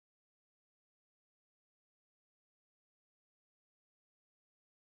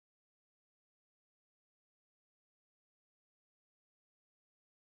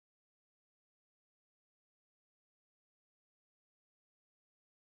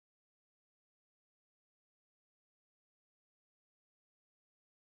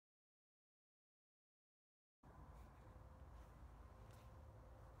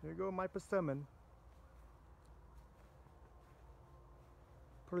There you go, my persimmon.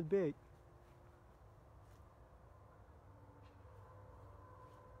 Pretty big.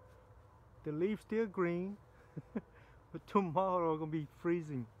 The leaves still green, but tomorrow gonna be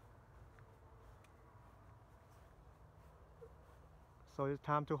freezing. So it's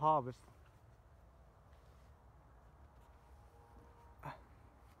time to harvest.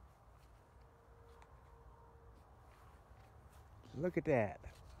 Look at that.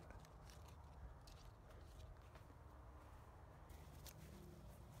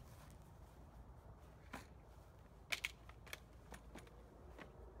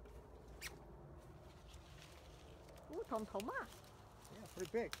 Thom thom á. Yeah,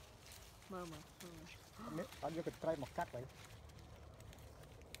 pretty big. Mơ. You could try my cut right?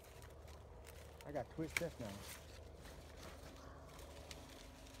 I got twist this now.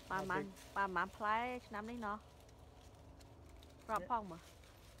 Bà play năm đấy nó. Rập phong mà.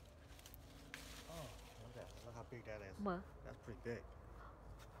 Oh, look how big that is. Mơ. That's pretty big.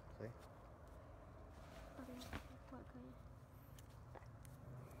 See?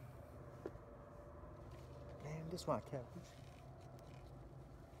 Man, this one I can't reach.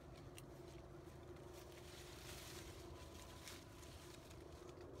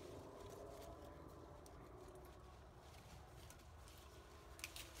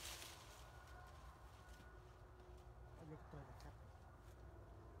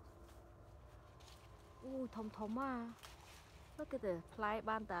 Thom thom á. Look at the play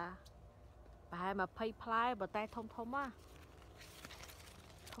ban ta. Bà hai mà play bà tay thom thom á.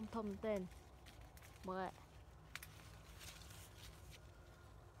 Thom tên. Mơ ạ.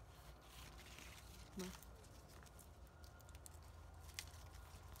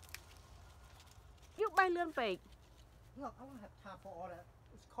 You bay lươn fake. Look, I don't have time for all that.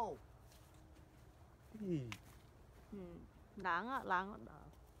 It's cold. Đáng á, láng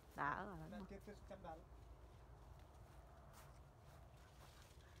đá rồi.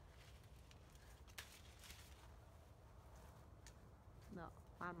 No,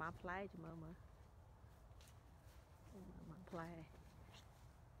 mà play cho mơ. Mà play.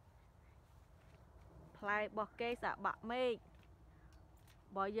 Play bỏ kê xạ bạc mê.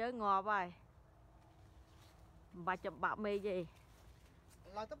 Bỏ giới ngọt vậy. Bà chụp bạc mê gì?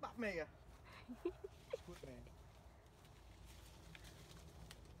 Nói tới bạc mê à? Good man.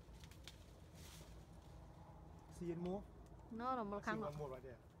 See it more? No, nó một khăn one more right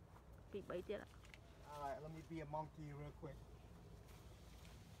there. Bị bấy tiết ạ. Alright, let me be a monkey real quick.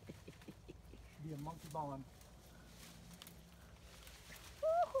 Be a monkey bone.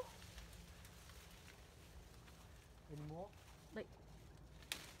 Any more? Đây.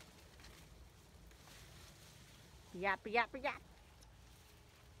 Giặt.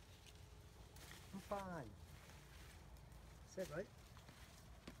 I'm fine. Set right?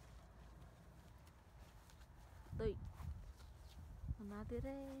 Tùy. Nó tiết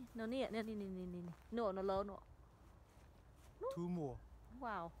đấy. Nó nè. Nổ nó lớn nọ. Two more.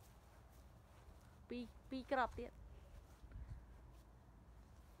 Wow. Pi crop tiết.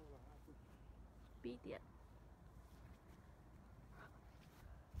 Pi tiết.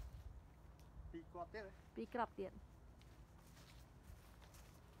 Pi crop tiết đấy. Pi crop tiết.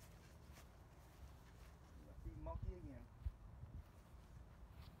 Be monkey again.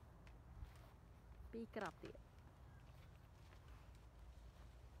 Pi crop tiết.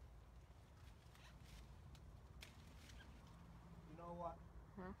 You know what?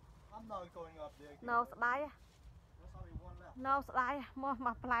 Hả? I'm not going up there again. No, sợi đáy à? There's only one left. No, sợi đáy à?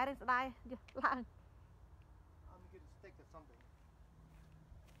 Mà play đây sợi đáy. Lạng. I'm gonna get a stick or something.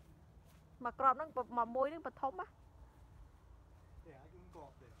 Mà crop nó mà môi nó bật thấm á. Yeah, I can go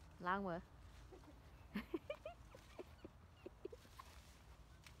up there. Lạng mà.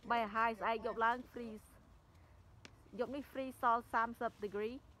 Bây hai ai dục lạng freeze. Dục ní freeze sol 30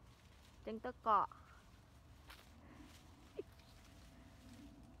 degree. Chẳng tới cọ.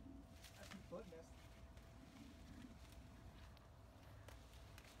 Goodness.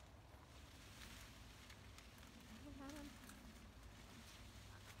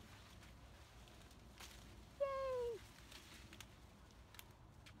 Yay!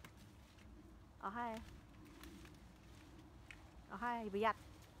 Ở hai bị giặt.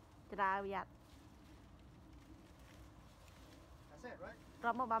 Chà đà bị giặt. That's it, right?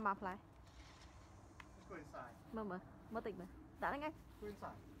 Rồi mà bà play. Let's go inside. Mơ tỉnh mà. Đã ngay. Go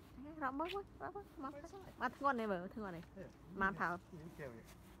inside. Rồi mơ. Mà ngon này mở, thương ngon này. Mà thảo.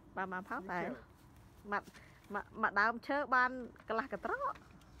 Bà pháo tại. Mà đào chơi ban cả là cả trọ.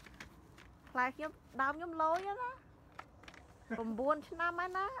 Play kiếm đào nhóm lối á đó. Còn buồn chứ năm ấy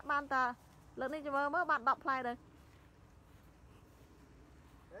ná. Bạn ta lần này cho mơ bạn đọc play đây.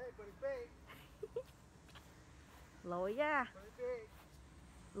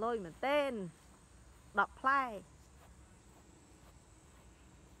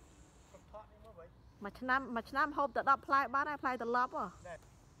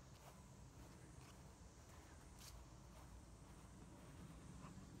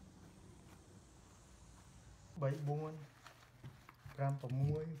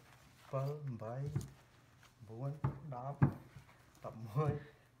 10 11 12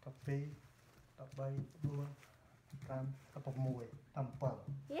 13 14 15 16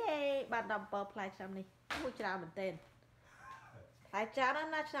 17 យេបាន17ផ្លែឆ្នាំនេះមួយច្រើនមែនទែនផ្លែចា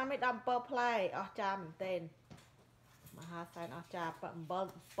ណាស់ឆ្នាំនេះ17ផ្លែអស់ចាមែនទែនមហាសែនអស់ចា7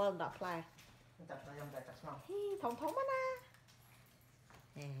 10ផ្លែ จับได้ยังแต่จับสนอง ហីធំមកណា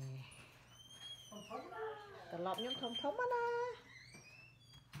ត្រឡប់ខ្ញុំធំមកណា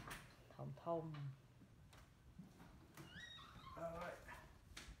ធំ Alright.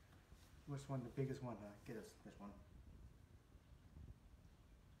 Which one the biggest one? Get us this one.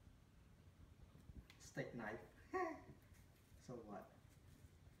 Steak knife. So what?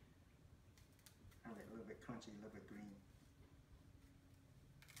 I like a little bit crunchy, a little bit green.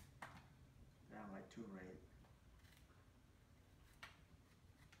 I don't like too red.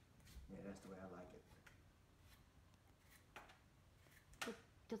 Yeah, that's the way I like it.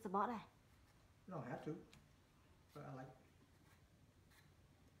 ជិតសបត់ដែរ You don't have to, but I like it.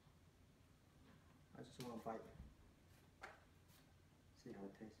 I just want to bite. See how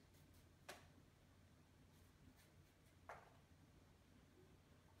it tastes.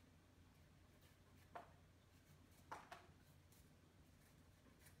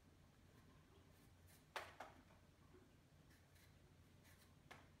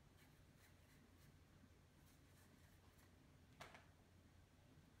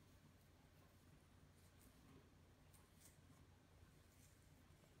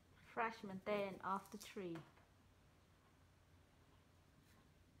 fresh មែនទែន off the tree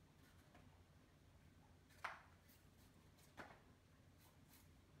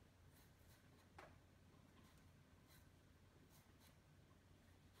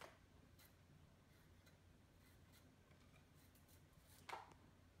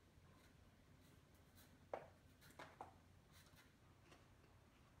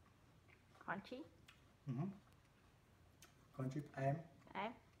crunchy Crunchy em. អែ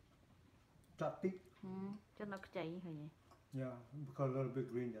ម Choppy. ចុះនៅខ្ចីឃើញទេ Yeah, because a little bit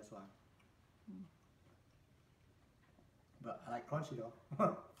green, that's why. But I like crunchy though.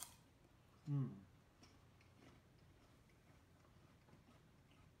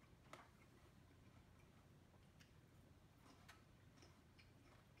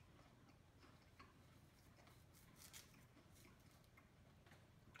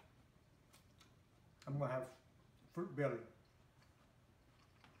 I'm gonna have fruit belly.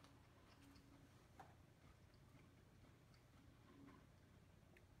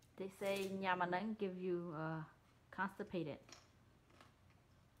 they say ញ៉ាំអាហ្នឹង give you constipated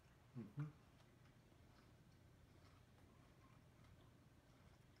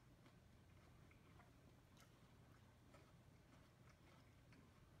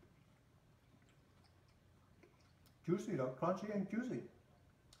Juicy though, crunchy and juicy.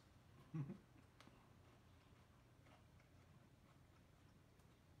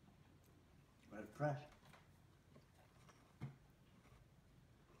 But it's fresh.